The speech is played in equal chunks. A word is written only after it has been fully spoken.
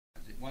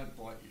won't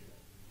bite you.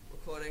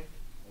 Recording.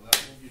 Well,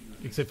 that will give you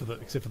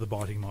Except for the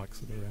biting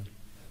mics that are around.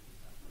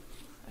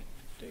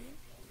 Here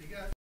you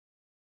go.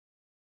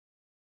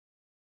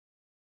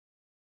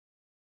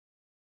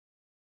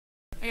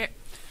 Okay.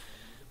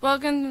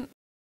 Welcome.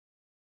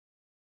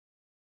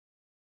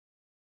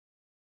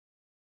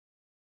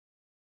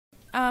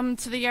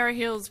 To the Yarra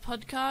Hills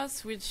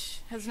podcast, which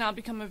has now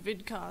become a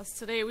vidcast.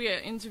 Today we are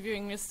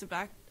interviewing Mr.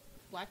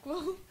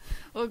 Blackwell.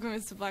 Welcome,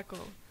 Mr.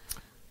 Blackwell.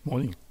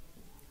 Morning.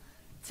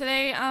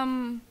 Today,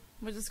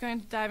 we're just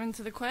going to dive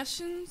into the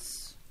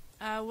questions.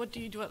 What do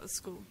you do at the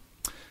school?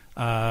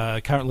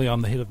 Currently,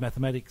 I'm the head of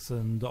mathematics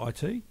and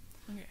IT, Okay.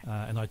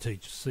 and I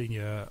teach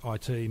senior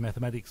IT,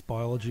 mathematics,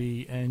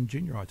 biology, and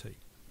junior IT.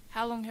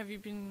 How long have you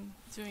been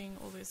doing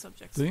all those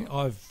subjects?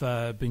 I've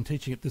been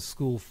teaching at this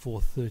school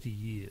for 30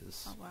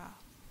 years. Oh, wow.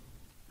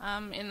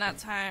 In that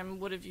time,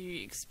 what have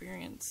you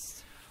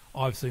experienced?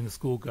 I've seen the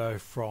school go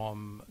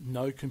from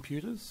no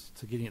computers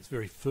to getting its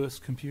very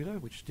first computer,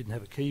 which didn't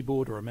have a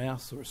keyboard or a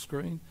mouse or a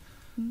screen.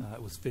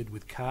 It was fed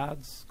with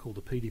cards called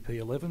a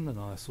PDP-11, and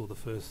I saw the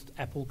first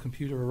Apple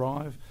computer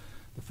arrive,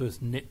 the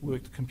first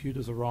networked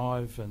computers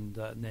arrive, and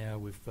now I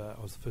was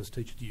the first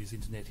teacher to use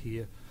internet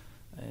here.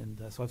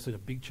 And so I've seen a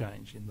big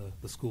change in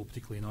the school,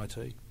 particularly in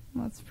IT.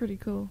 That's pretty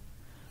cool.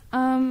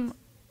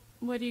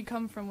 Where do you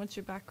come from? What's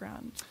your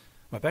background?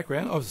 My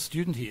background, I was a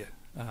student here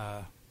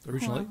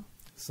originally. Wow.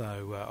 So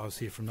I was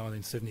here from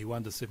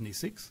 1971 to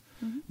 76,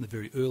 in the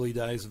very early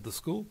days of the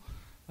school.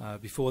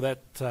 Before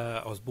that,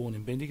 I was born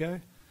in Bendigo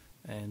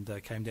and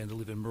came down to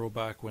live in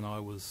Murrelbark when I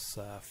was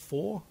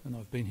 4, and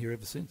I've been here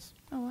ever since.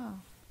 Oh,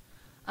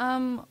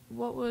 wow.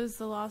 What was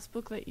the last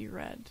book that you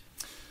read?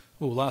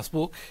 Well, last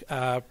book,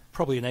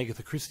 probably an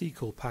Agatha Christie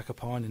called Parker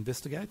Pine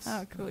Investigates.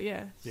 Oh, cool,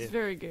 yeah. Yeah. It's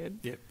very good.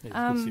 Yeah, it's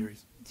a good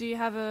series. Do you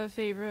have a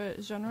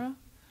favourite genre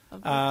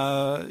of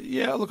books?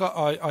 Yeah, look,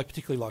 I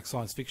particularly like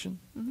science fiction,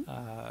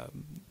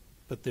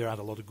 but there aren't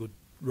a lot of good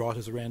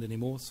writers around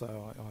anymore,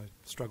 so I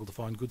struggle to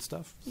find good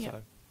stuff. Yeah.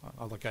 So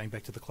I like going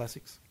back to the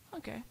classics.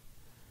 Okay.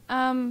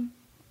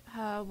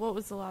 What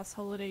was the last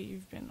holiday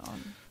you've been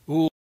on? Well,